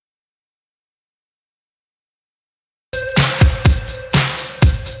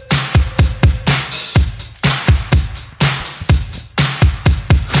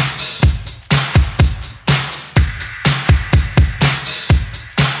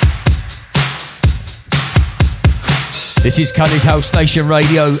This is Cully's House Nation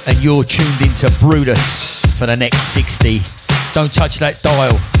Radio, and you're tuned into Brutus for the next 60. Don't touch that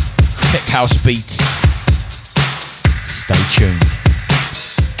dial. Tech house beats. Stay tuned.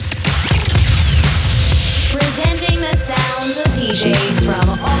 Presenting the sounds of DJs from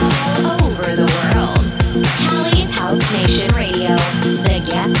all over the world. Cully's House Nation Radio, the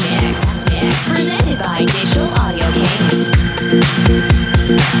guest mix. Presented by Digital Audio Kings.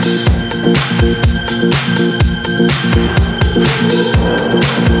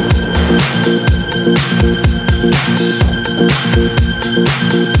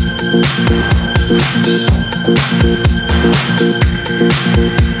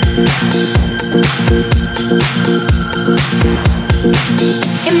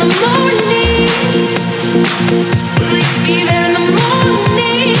 In the morning, will you be there in the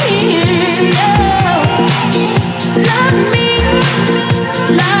morning? Love me,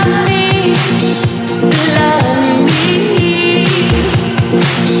 love me, love me.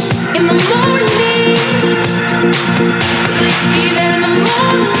 In the morning, will you be there in the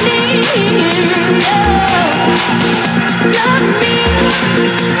morning? Love me,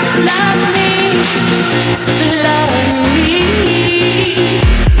 love me, love me.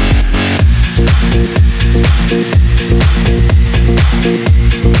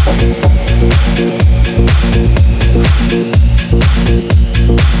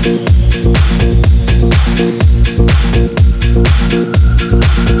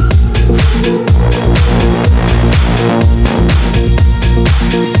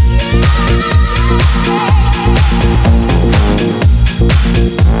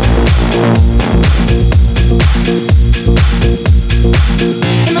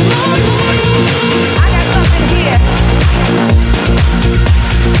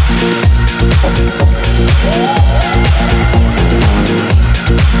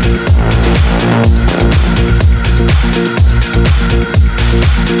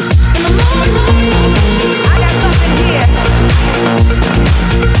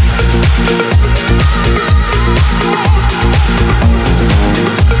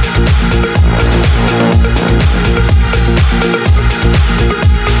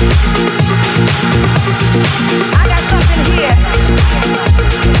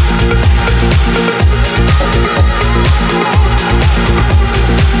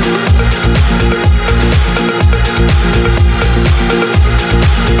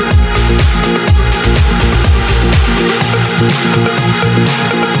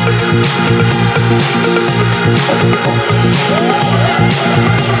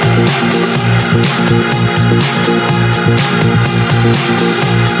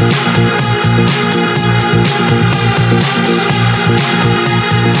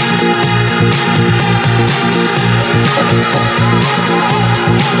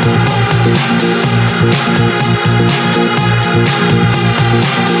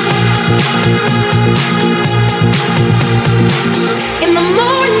 In the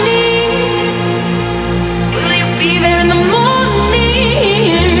morning, will you be there in the morning?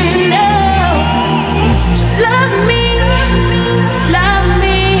 Love me, love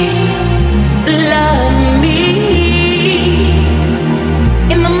me, love me.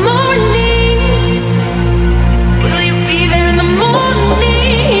 In the morning, will you be there in the morning?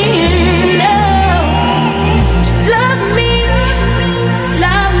 Love me,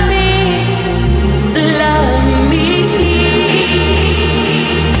 love me, love me.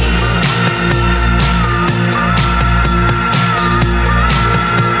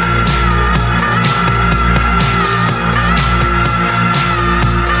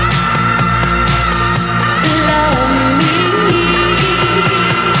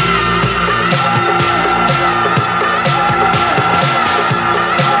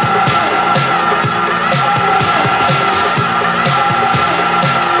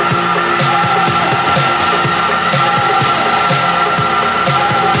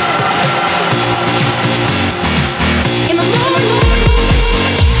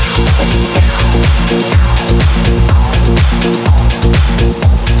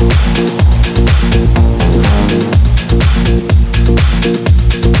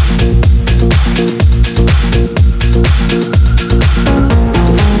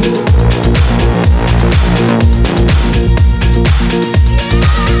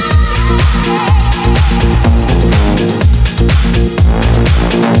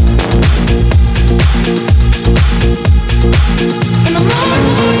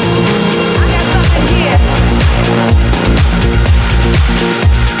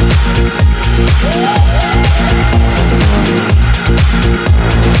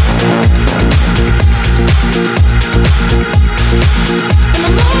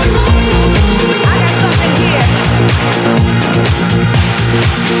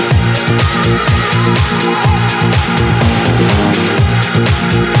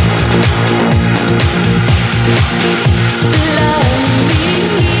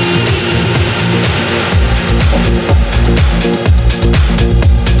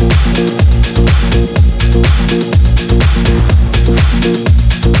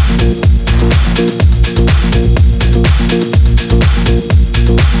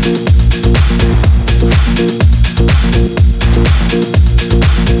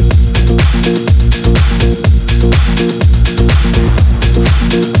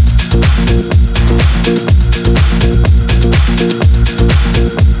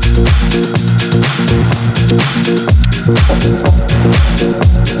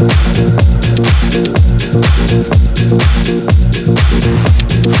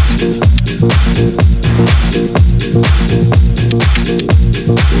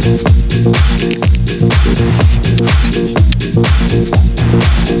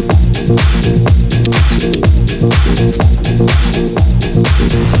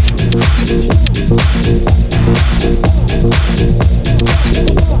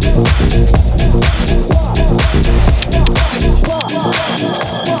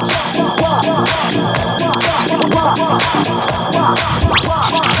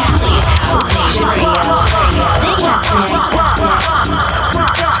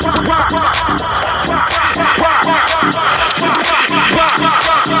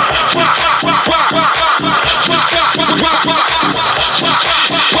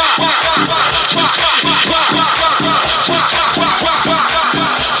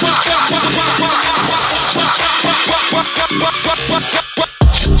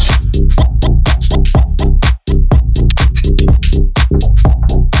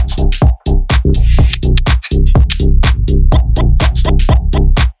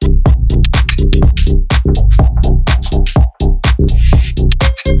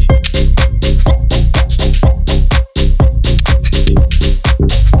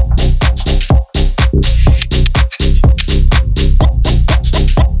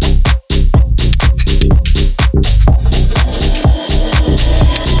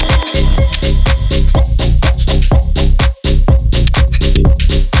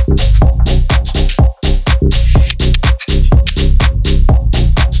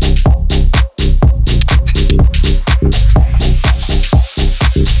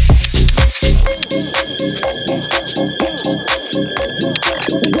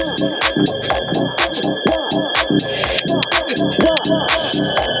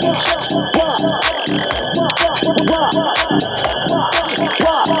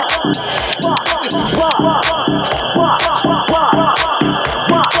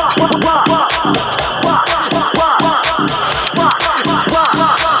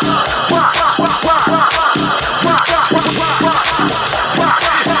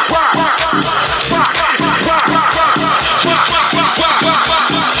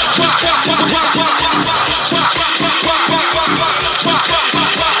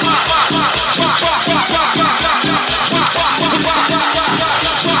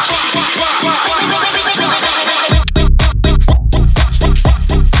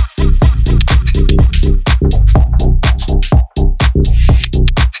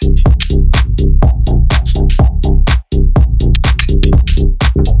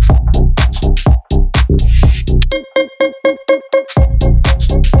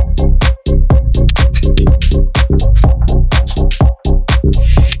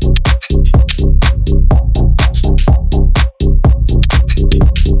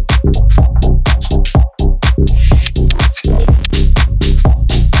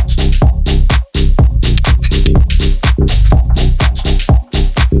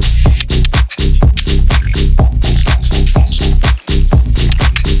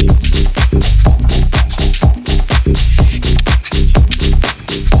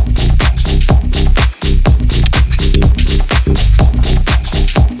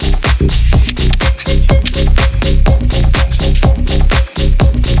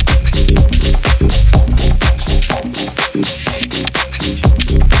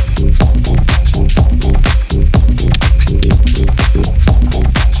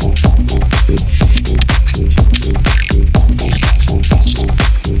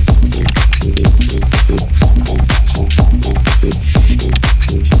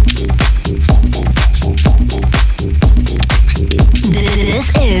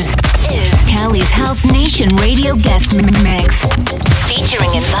 Nation Radio guest mix,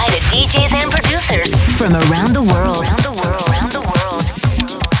 featuring invited DJs and producers from around the world.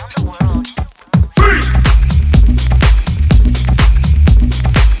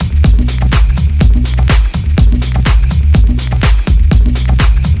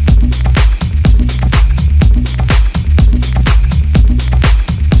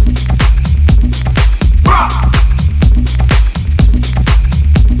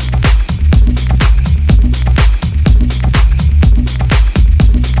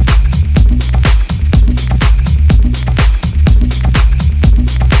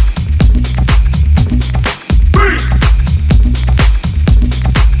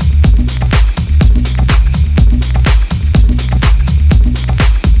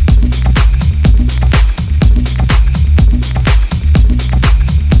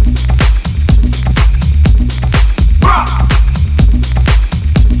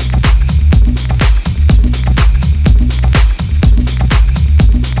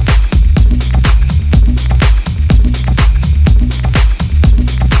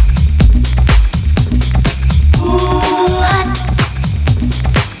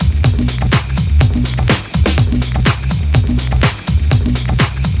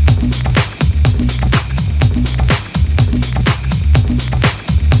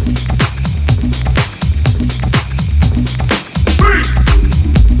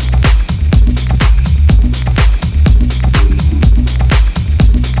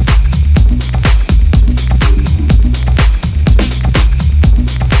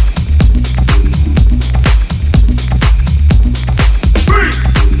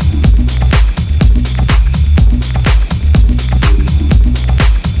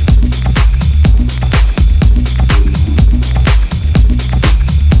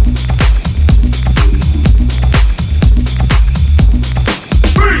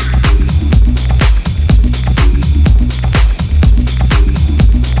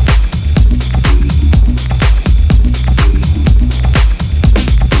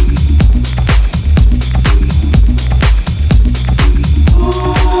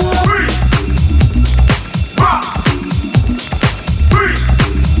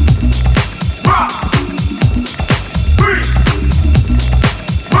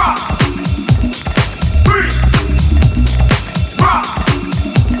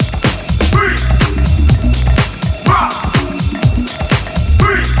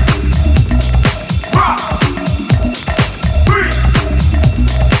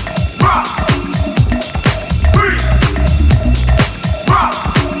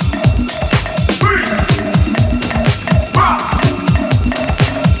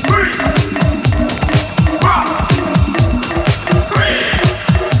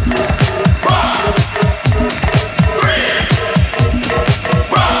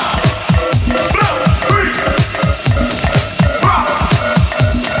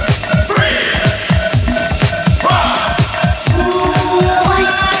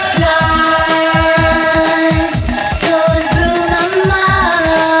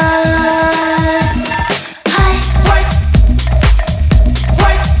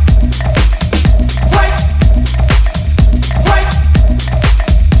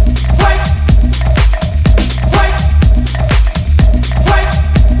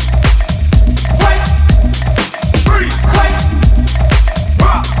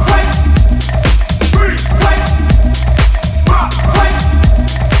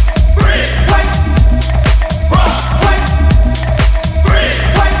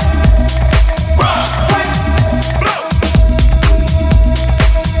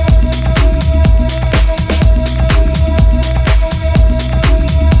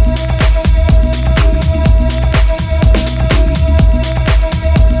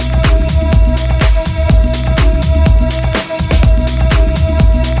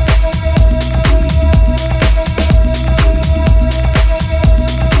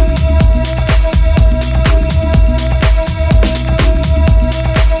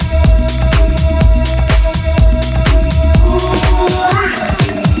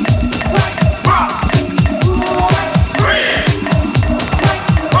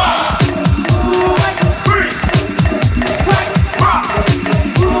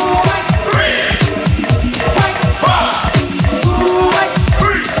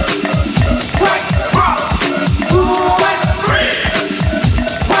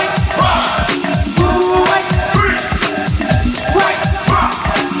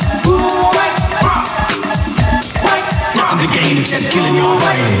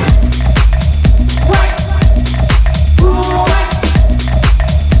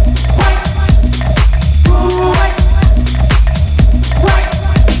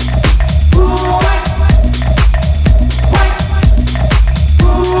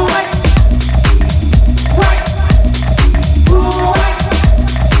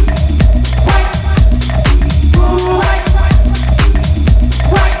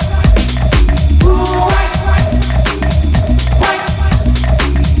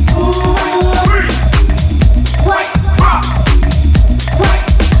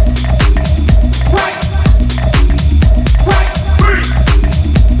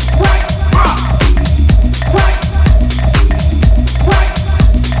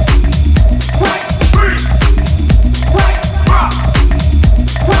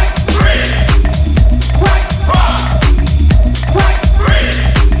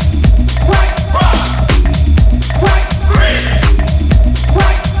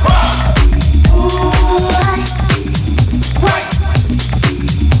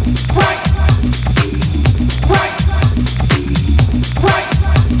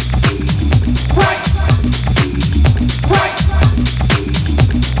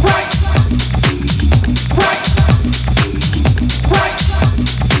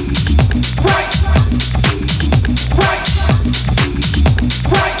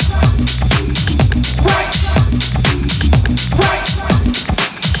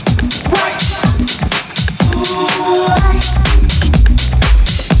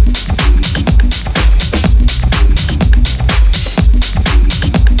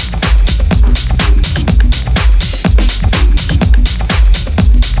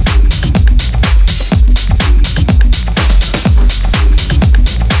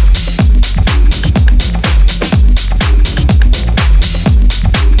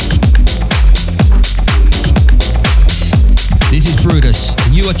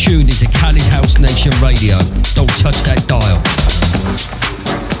 Radio. Don't touch that dial.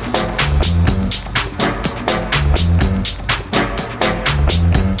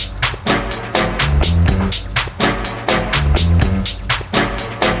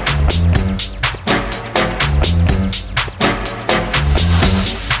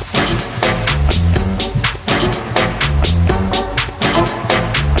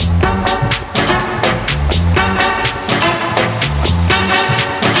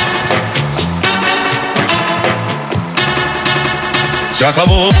 Se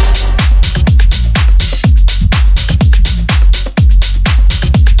acabó.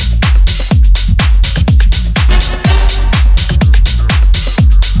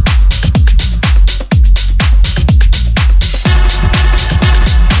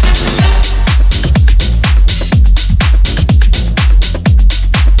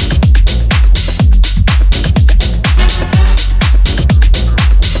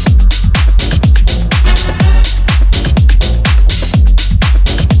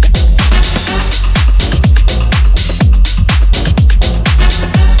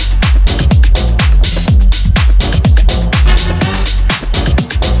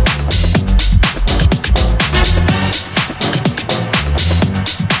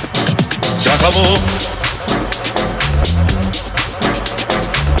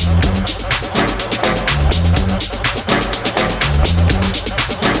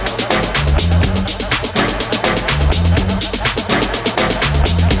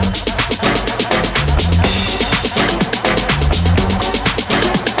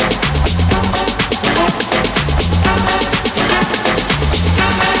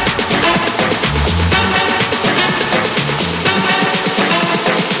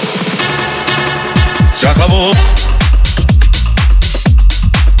 Se acabó.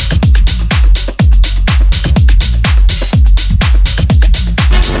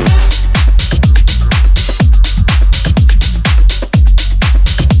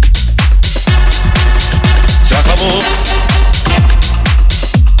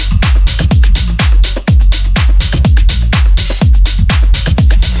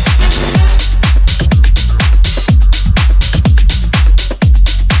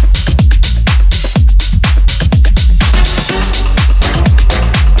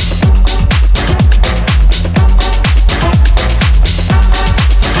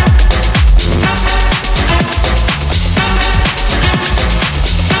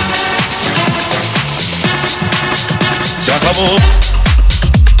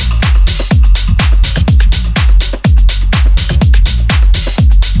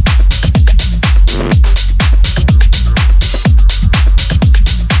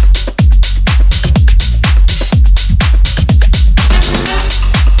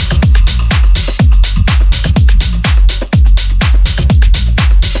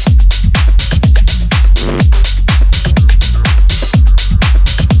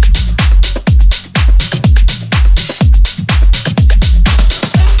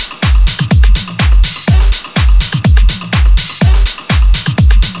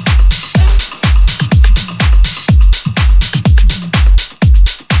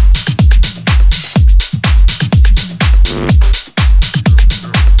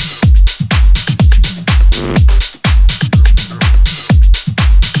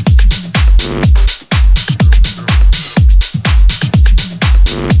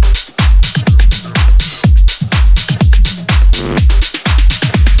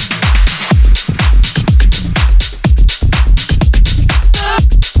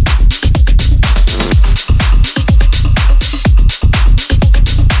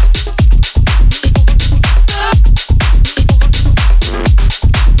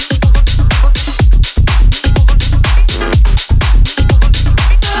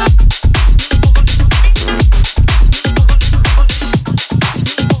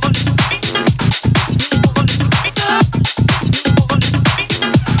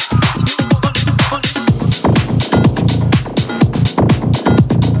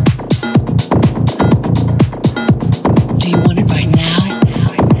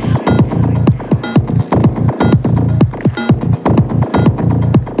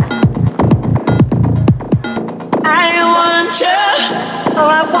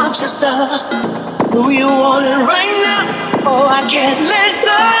 want you so. Do you want it right now? Oh, I can't let it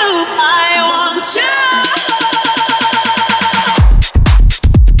go. I want you.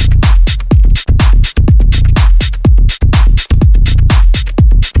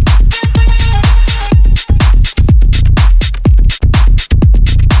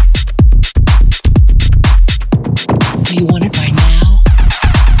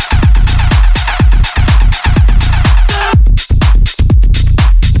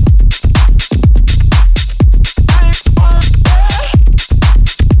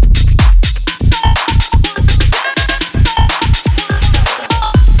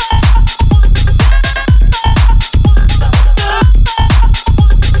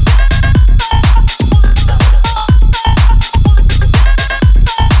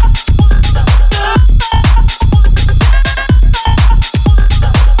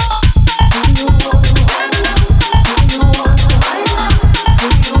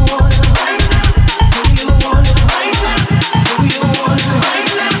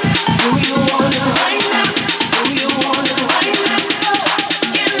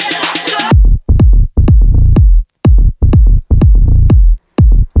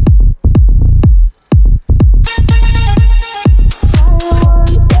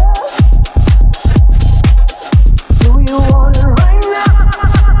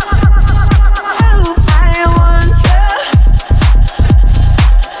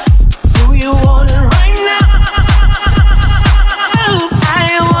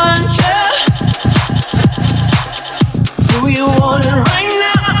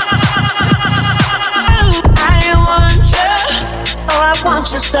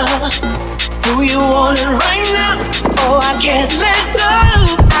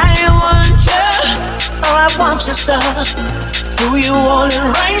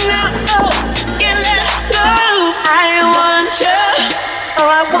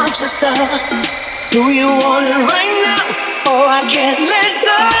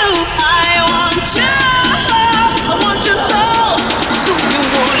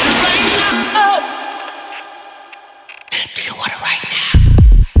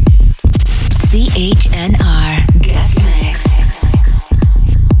 CHNR guest mix.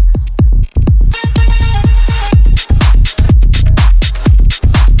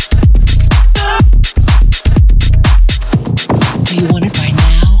 Do you want it right now?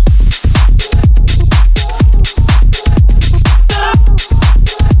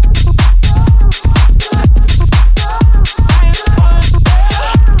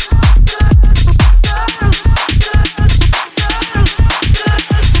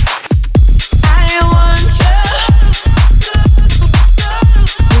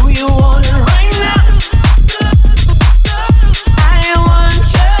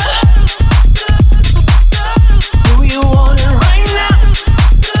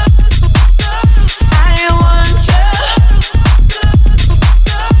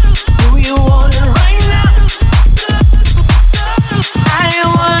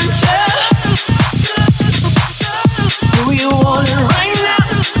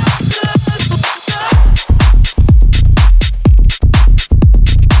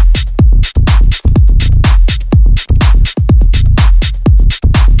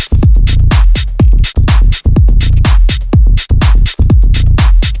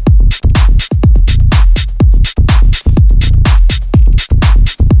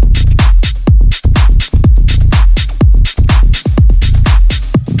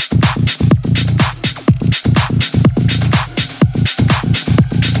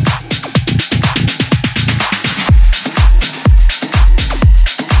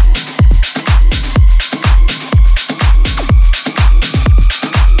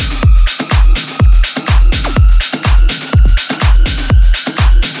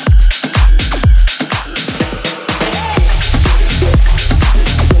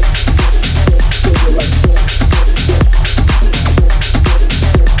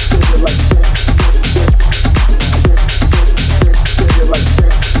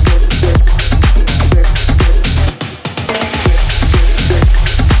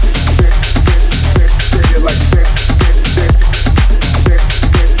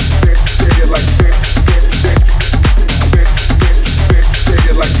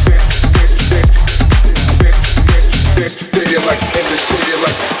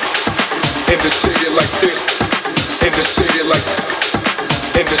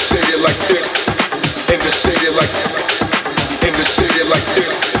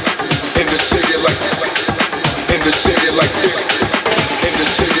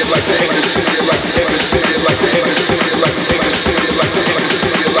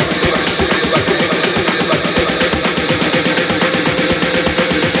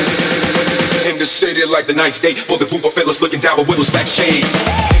 the night state for the group of fellas looking down with windows back shades.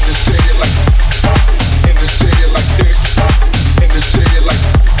 In the city like, in the city like this, in the city like,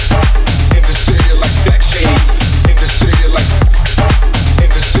 in the city like back shades, in the city like,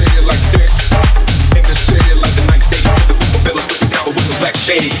 in the city like this, in the city like the night state for the group of fellas looking down with windows back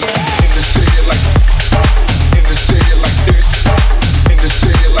shades. In the city like, in the city like this, in the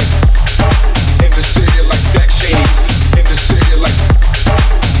city like, in the city like back shades, in the city like,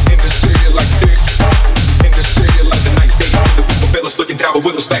 in the city like this, in the city like the night state for the group of fellas looking down with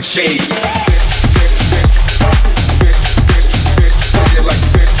windows back shades. In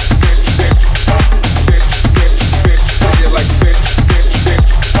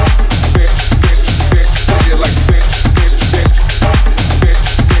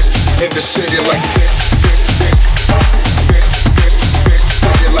the city like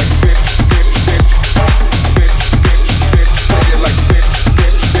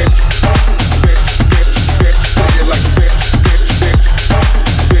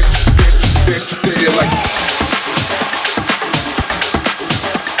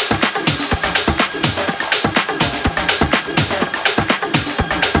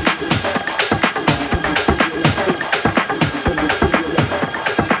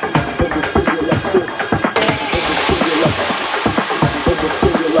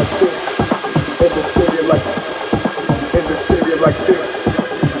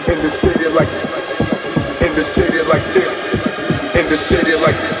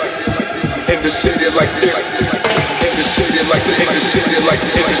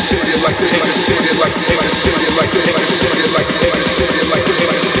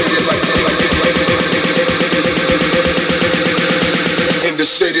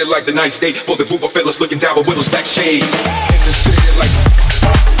like the night state for the group of fellas looking down with windows back shades. In the city like,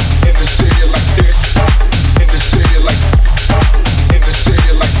 in the city like this, in the city like, in the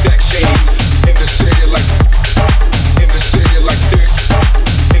city like back shades. In the city like, in the city like this,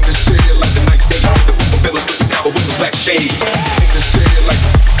 in the city like the night state for the group of fellas looking down with windows back shades. In the city like,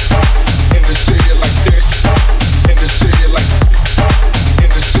 in the city like this, in the city like,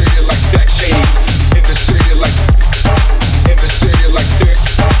 in the city like back shades. In the city like, in the city like this.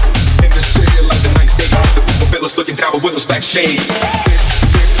 Fellas looking down with windows back shades.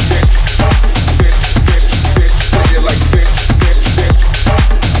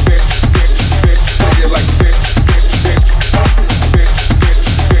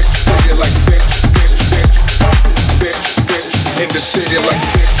 In the city like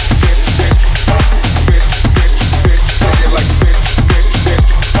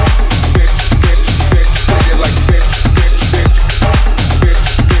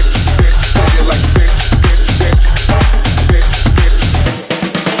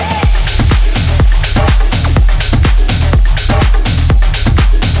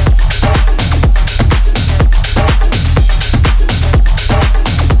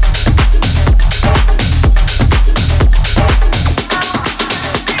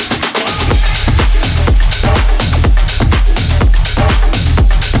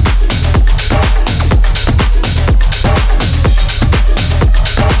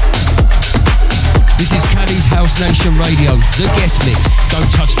Nation Radio, the guest mix.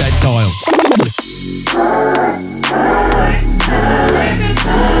 Don't touch that dial.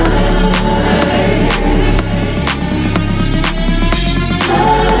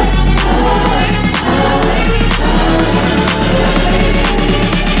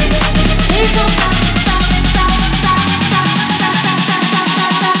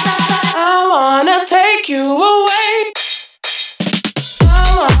 I wanna take you away. I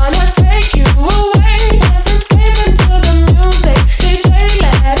wanna take you away. Let's escape into the music. DJ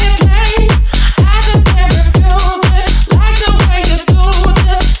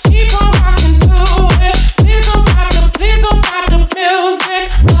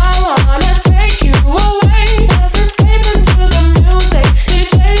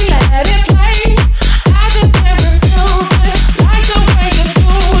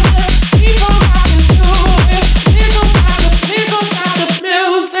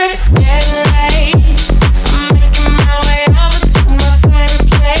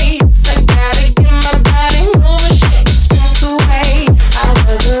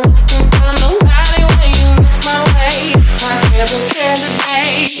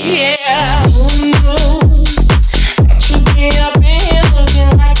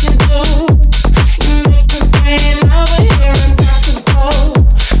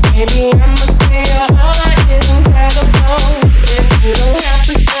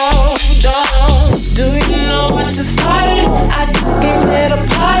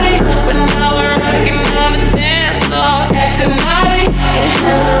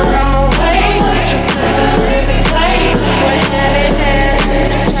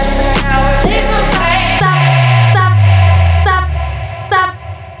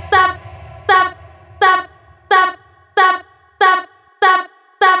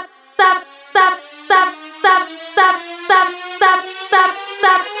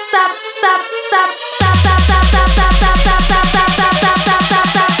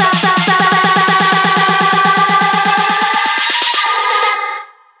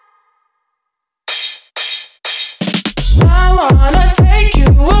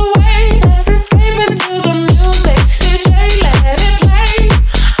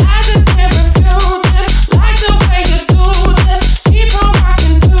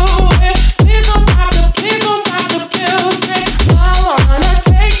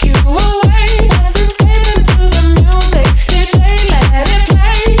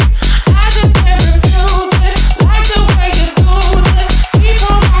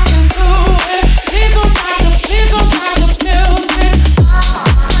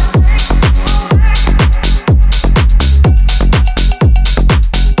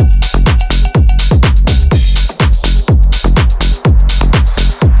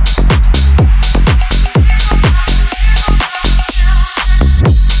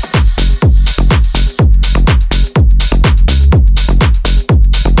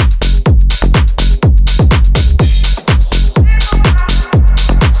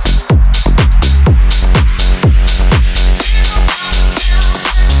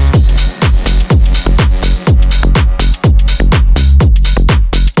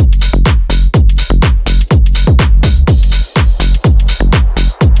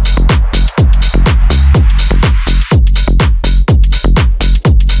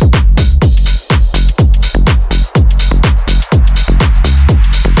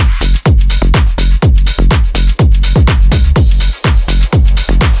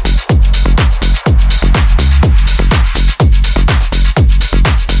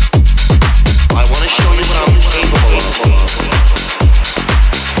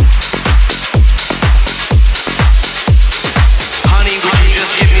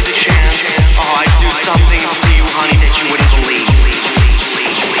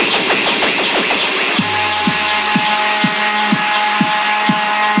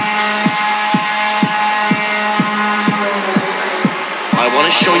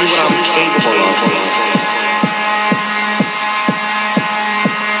show you what I'm capable of.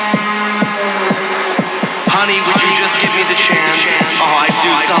 Honey, would you just give me the chance? Oh, I'd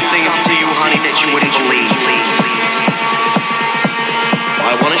do something to you, honey, that you wouldn't believe.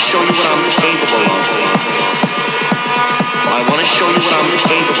 I wanna show you what I'm capable of. I wanna show you what I'm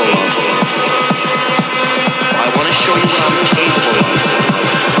capable of. I wanna show you what I'm capable of.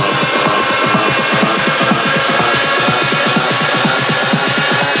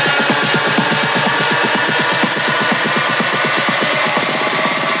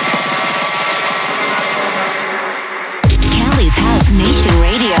 Nation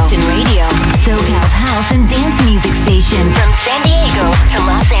Radio, SoCal's house and dance music station. From San Diego to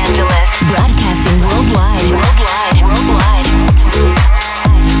Los Angeles, broadcasting worldwide.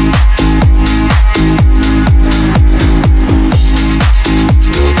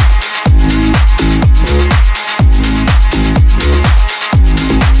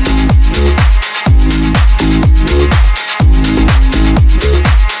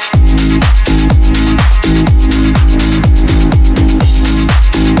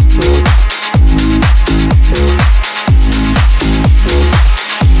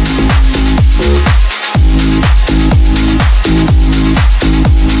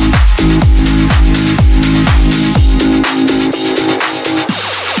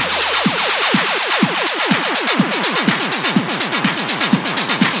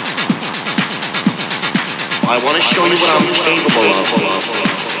 I want to show you what I'm capable of.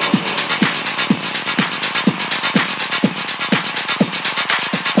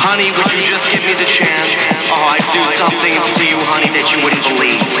 Honey, would you just give me the chance? Oh, I'd do something to you, honey, that you wouldn't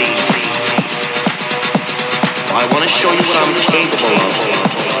believe. I want to show you what I'm capable of.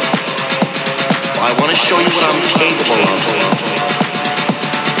 I want to show you what I'm capable of.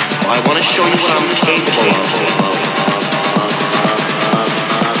 I want to show you what I'm capable of.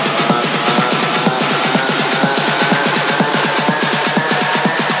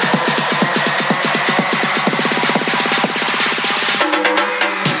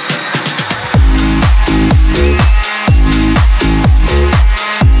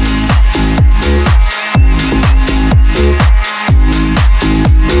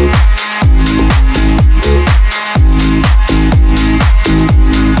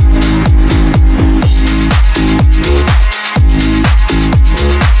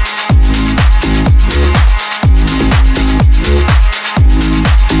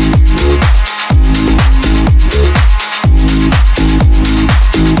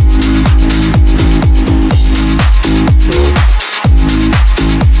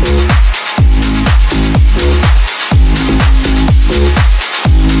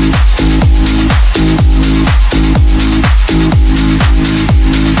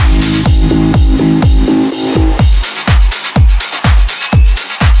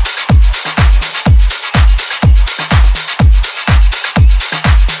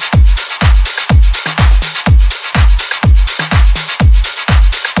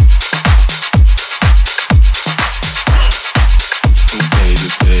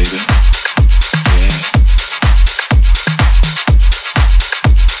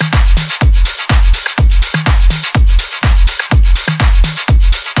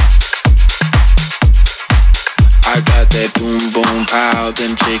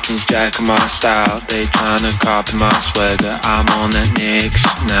 Them chickens jacking my style. They tryna copy my swagger. I'm on that next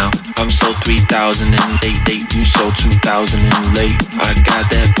now. I'm so 3,000 and late. You so 2,000 and late. I got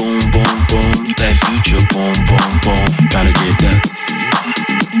that boom, boom, boom. That future boom, boom, boom. Gotta get that.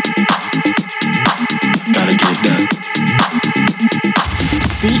 Gotta get that.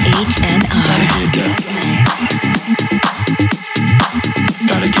 CHNR.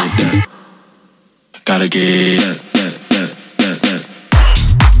 Gotta get that. Gotta get that. Gotta get that.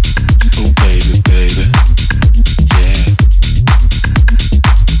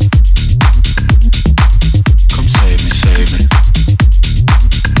 Save me.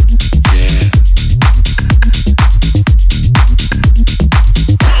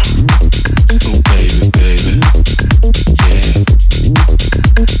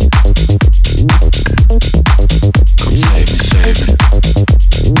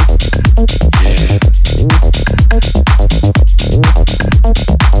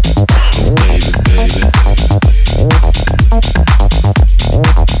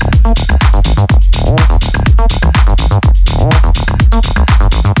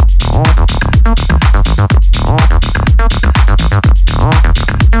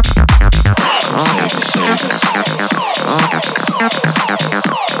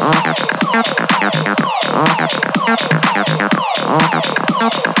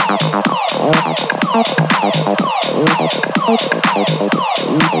 I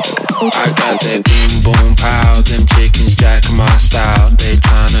got that boom boom pow, them chickens jacking my style. They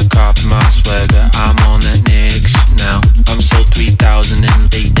tryna copy my swagger, I'm on that next now. I'm so 3000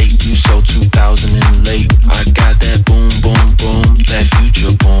 and late, you so 2000 and late. I got that boom boom boom, that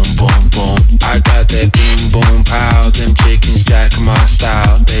future boom boom boom. I got that boom boom pow, them chickens jacking my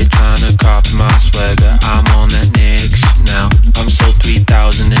style. They tryna copy my swagger, I'm on that next now. I'm so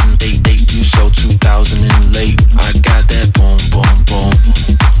 3000 and late, you so 2000 and late. I got that boom boom boom.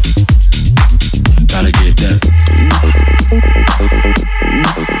 Gotta get that.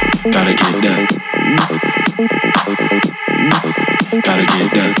 Gotta get that. Gotta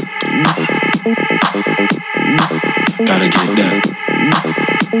get that. Gotta get that.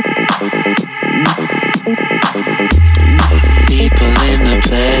 People in the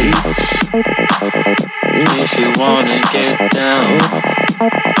place. If you wanna get down,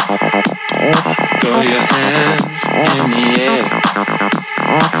 throw your hands in the air.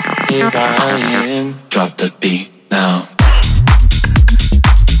 Here I am, drop the beat now.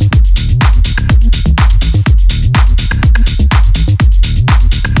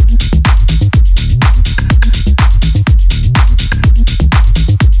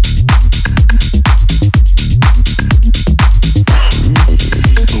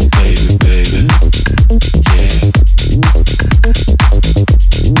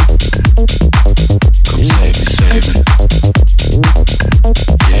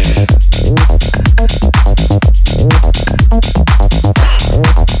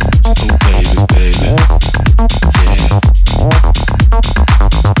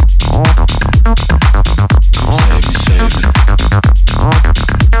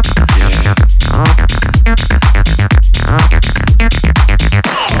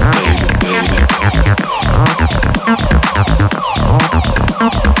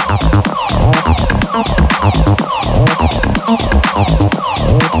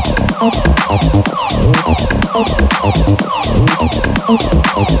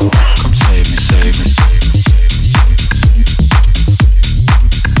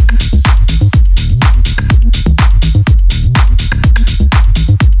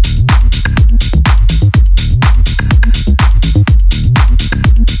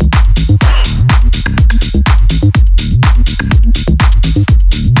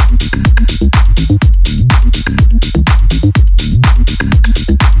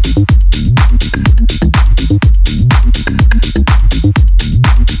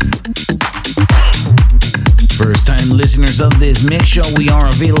 Of this mix show, we are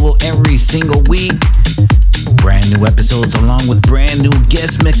available every single week. Brand new episodes along with brand new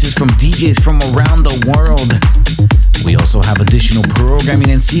guest mixes from DJs from around the world. We also have additional programming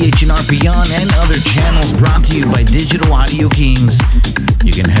in CHNR Beyond and other channels brought to you by Digital Audio Kings.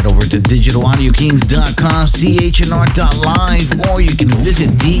 You can head over to digitalaudiokings.com, chnr.live, or you can visit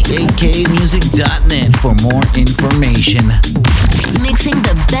dakmusic.net for more information. Mixing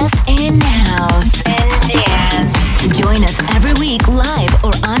the best in house and dance. Join us every week live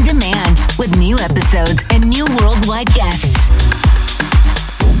or on demand with new episodes and new worldwide guests.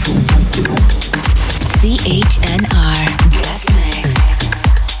 CHNR Guest Mix.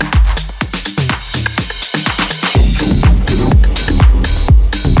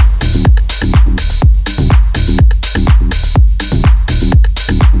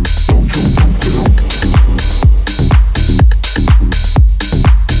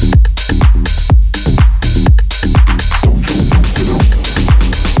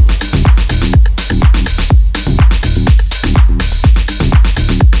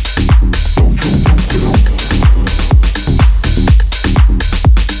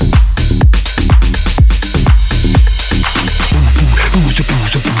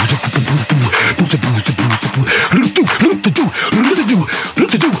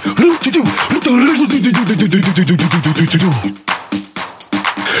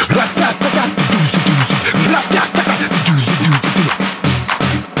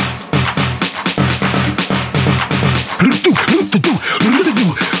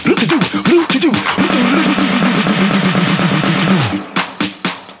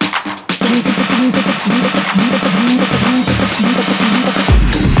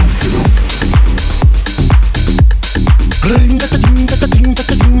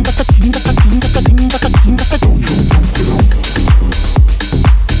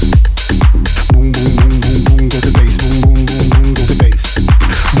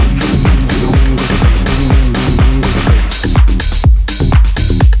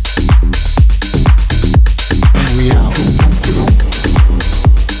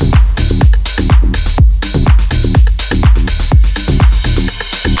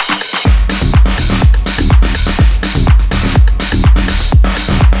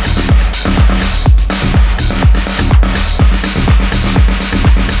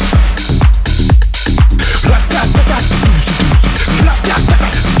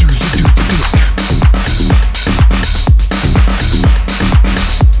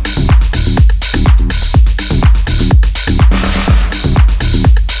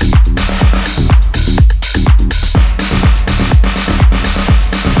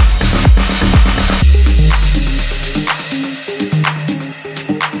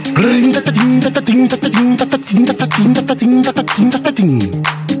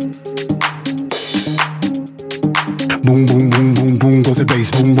 Boom, boom, boom, boom, boom, goes the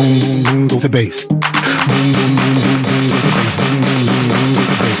bass. Boom, boom, boom, boom, goes the bass. Boom, boom, boom, boom, boom, goes the bass. Boom, boom, boom, boom, goes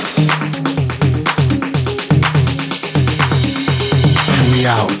the bass. And we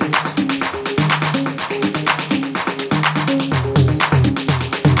out.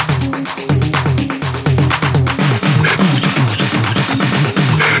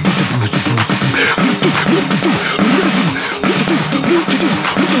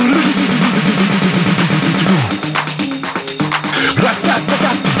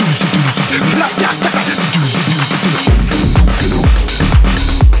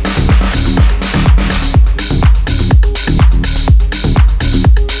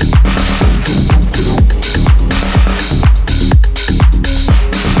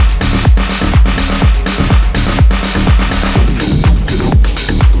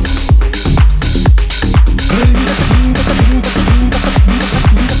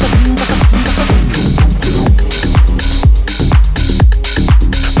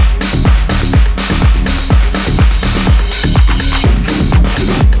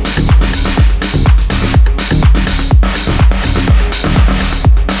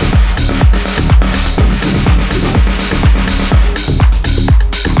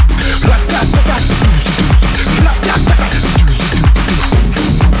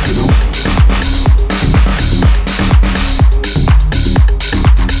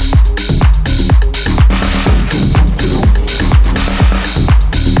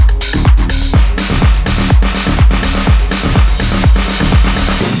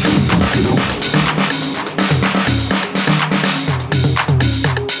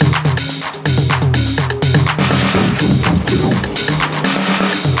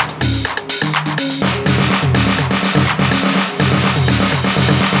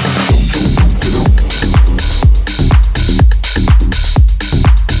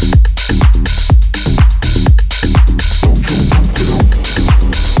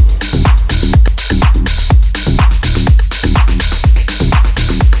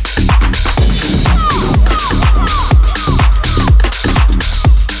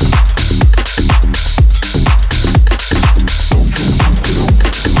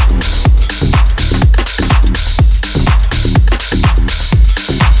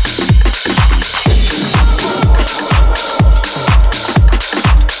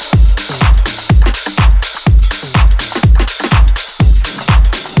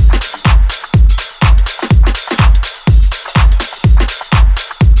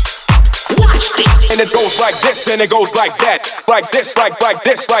 And it goes like that, like this, like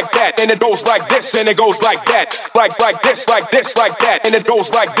this, like that, and it goes like this, and it goes like that, like this, like this, like that, and it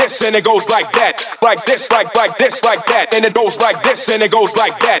goes like this, and it goes like that, like this, like this, like that, and it goes like this, and it goes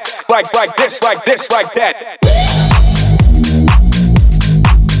like that, like this, like this, like that.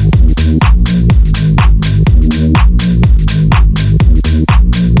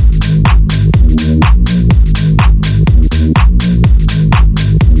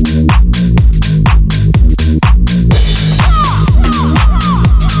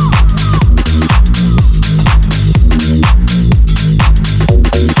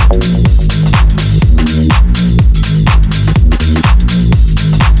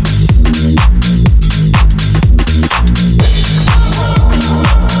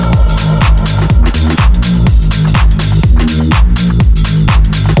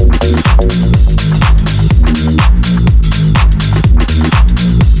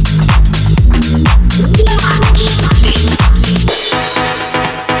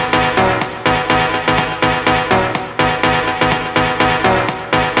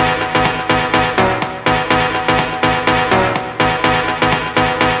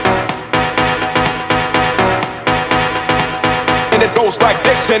 Like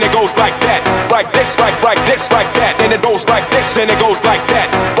this and it goes like that, like this, like this, like that, and it goes like this and it goes like that,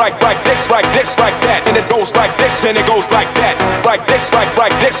 like this, like this, like that, and it goes like this and it goes like that, like this, like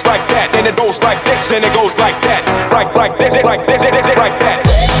this, like that, and it goes like this and it goes like that, like this, like this, like that.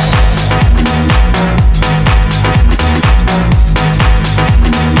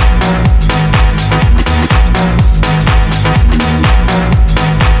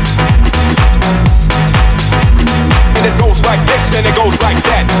 Like this and it goes like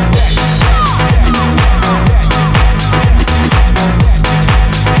that.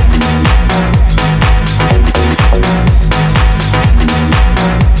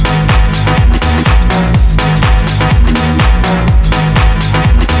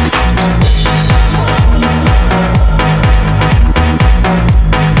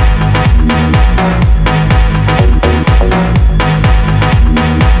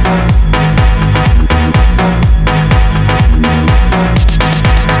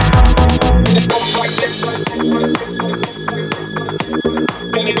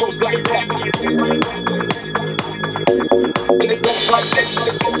 it goes like that. And it goes like this.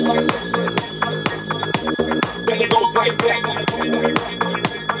 And it goes like that.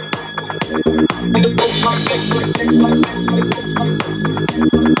 And it goes like this.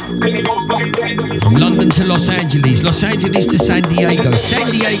 And it goes like that. From London to Los Angeles to San Diego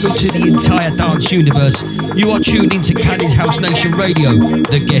to the entire dance universe, you are tuned into Cali's House Nation Radio,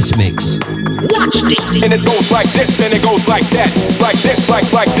 the guest mix. Watch this. And it goes like this, and it goes like that. Like this, like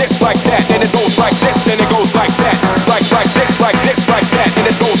this, like that. And it goes like this, and it goes like that. Like this, like this, like that. And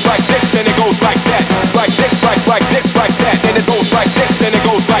it goes like this, and it goes like that. Like this, like this, like that. And it goes like this, and it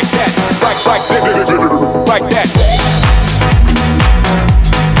goes like that. Like this, like that. Like this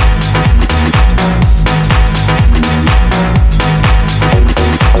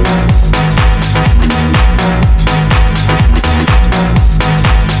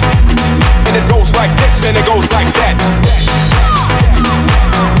and it goes like that.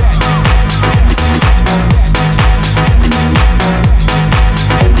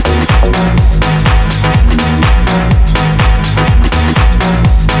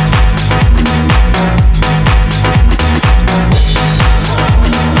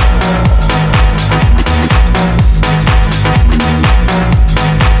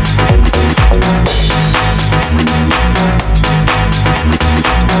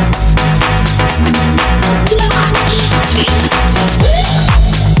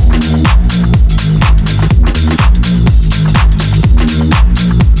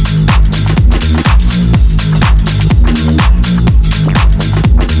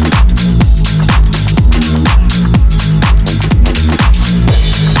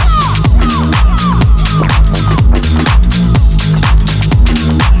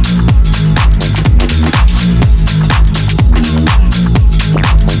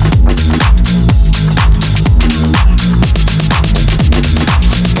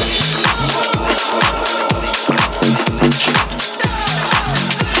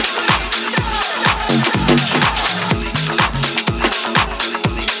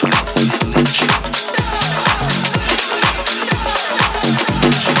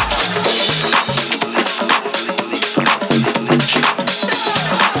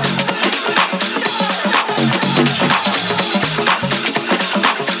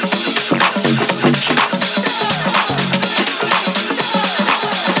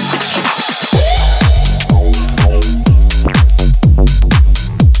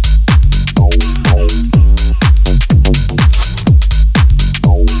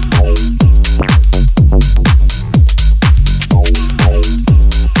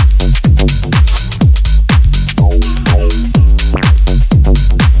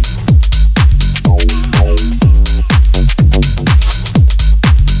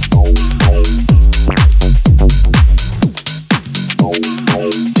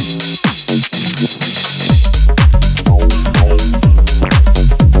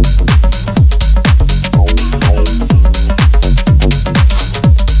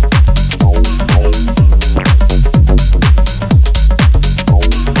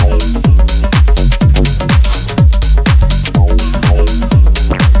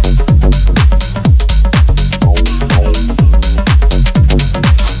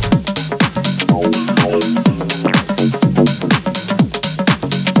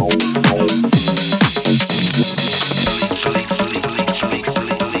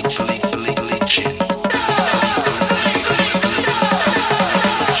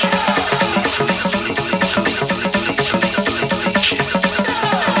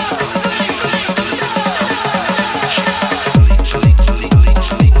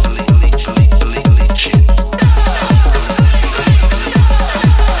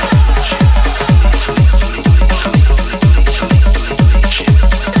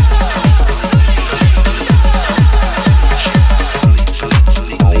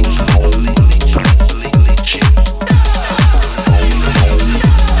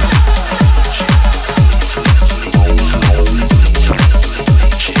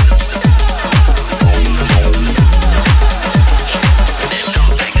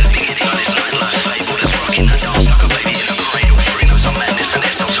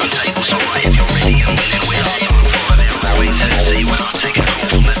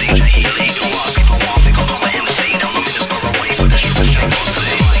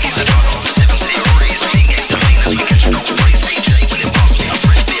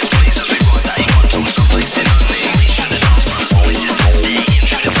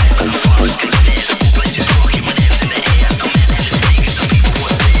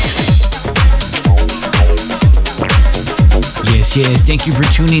 Yes, thank you for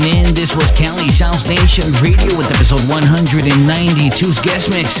tuning in. This was Cali's House Nation Radio with episode 192's guest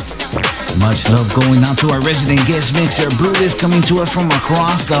mix. Much love going out to our resident guest mixer, Brutus, coming to us from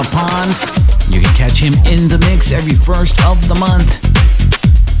across the pond. You can catch him in the mix every first of the month.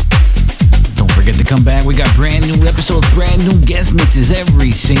 Don't forget to come back. We got brand new episodes, brand new guest mixes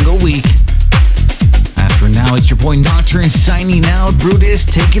every single week. As for now, it's your boy Nocturne signing out. Brutus,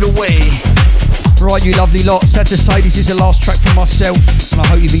 take it away. Right, you lovely lot. Sad to say this is the last track from myself, and I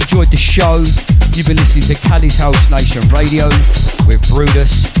hope you've enjoyed the show. You've been listening to Cali's House Nation Radio with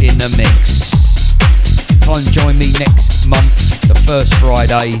Brutus in the mix. Come and join me next month, the first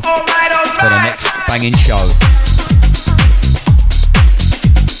Friday, for the next banging show.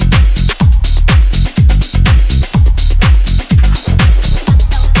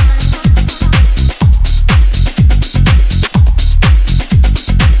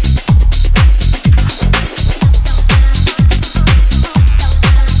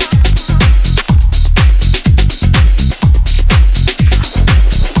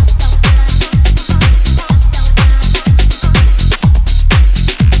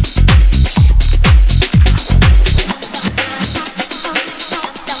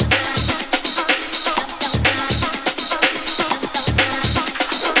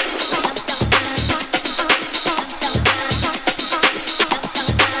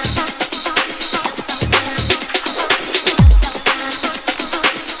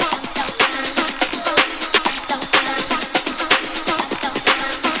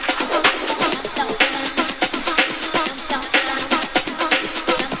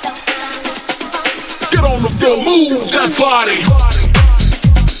 Move that body.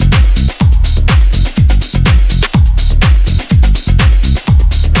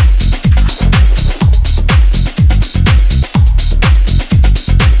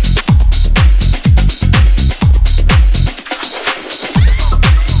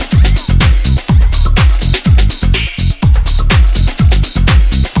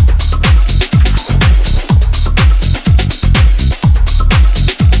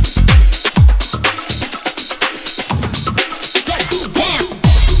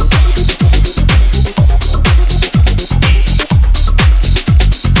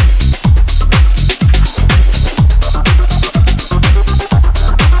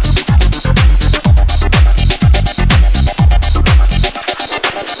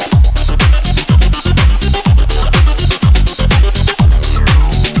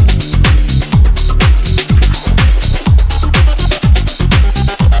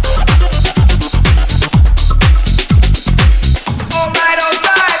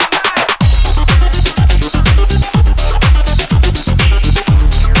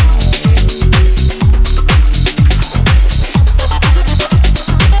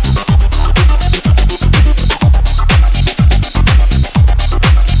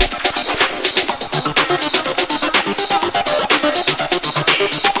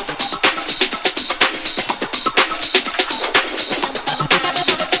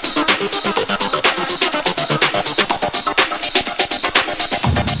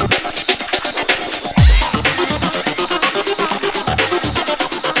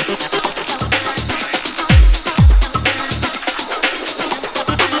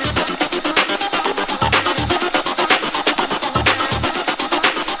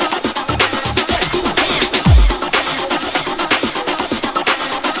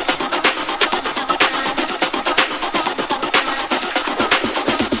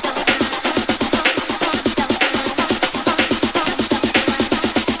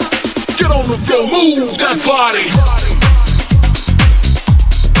 Move that body.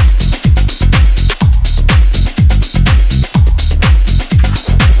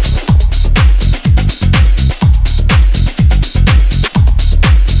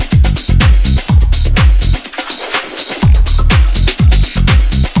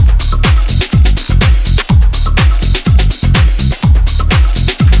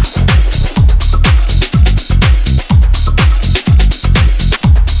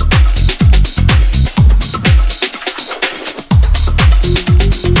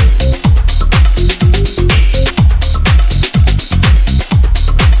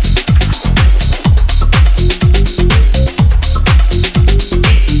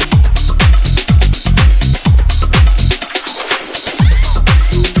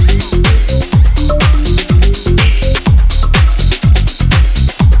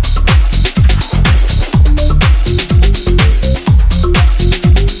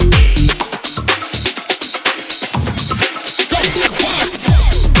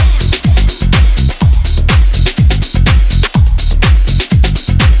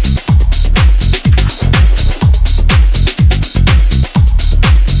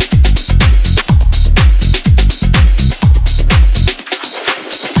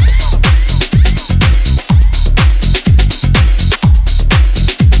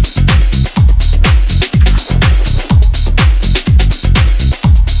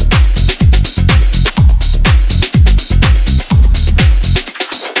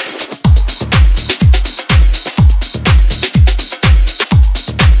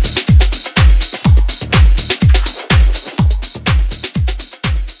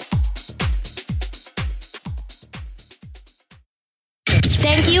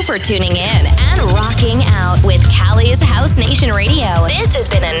 you for tuning in and rocking out with Cali's House Nation Radio. This has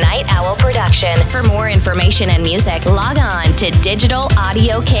been a Night Owl production. For more information and music, log on to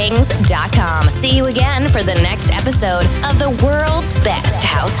digitalaudiokings.com. See you again for the next episode of the world's best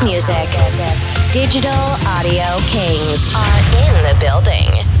house music. Digital Audio Kings are in the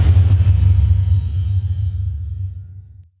building.